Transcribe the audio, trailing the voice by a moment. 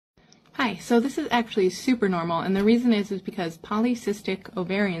Hi, so this is actually super normal, and the reason is because polycystic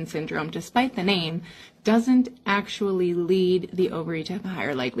ovarian syndrome, despite the name, doesn't actually lead the ovary to have a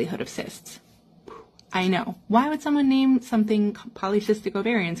higher likelihood of cysts. I know. Why would someone name something polycystic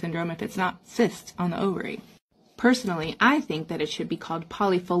ovarian syndrome if it's not cysts on the ovary? Personally, I think that it should be called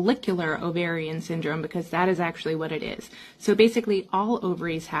polyfollicular ovarian syndrome because that is actually what it is. So basically, all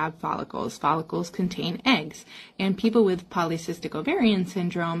ovaries have follicles. Follicles contain eggs. And people with polycystic ovarian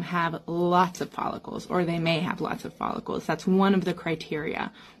syndrome have lots of follicles, or they may have lots of follicles. That's one of the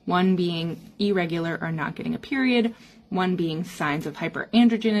criteria. One being irregular or not getting a period. One being signs of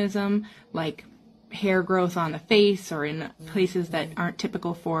hyperandrogenism, like hair growth on the face or in places that aren't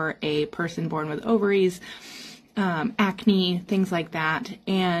typical for a person born with ovaries. Acne, things like that,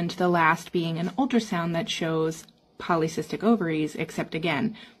 and the last being an ultrasound that shows polycystic ovaries, except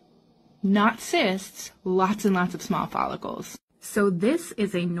again, not cysts, lots and lots of small follicles. So this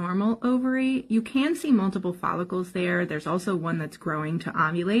is a normal ovary. You can see multiple follicles there. There's also one that's growing to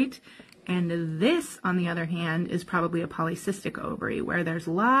ovulate. And this, on the other hand, is probably a polycystic ovary where there's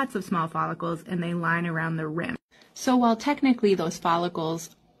lots of small follicles and they line around the rim. So while technically those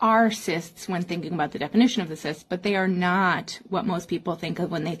follicles are cysts when thinking about the definition of the cyst, but they are not what most people think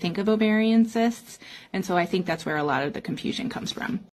of when they think of ovarian cysts. And so I think that's where a lot of the confusion comes from.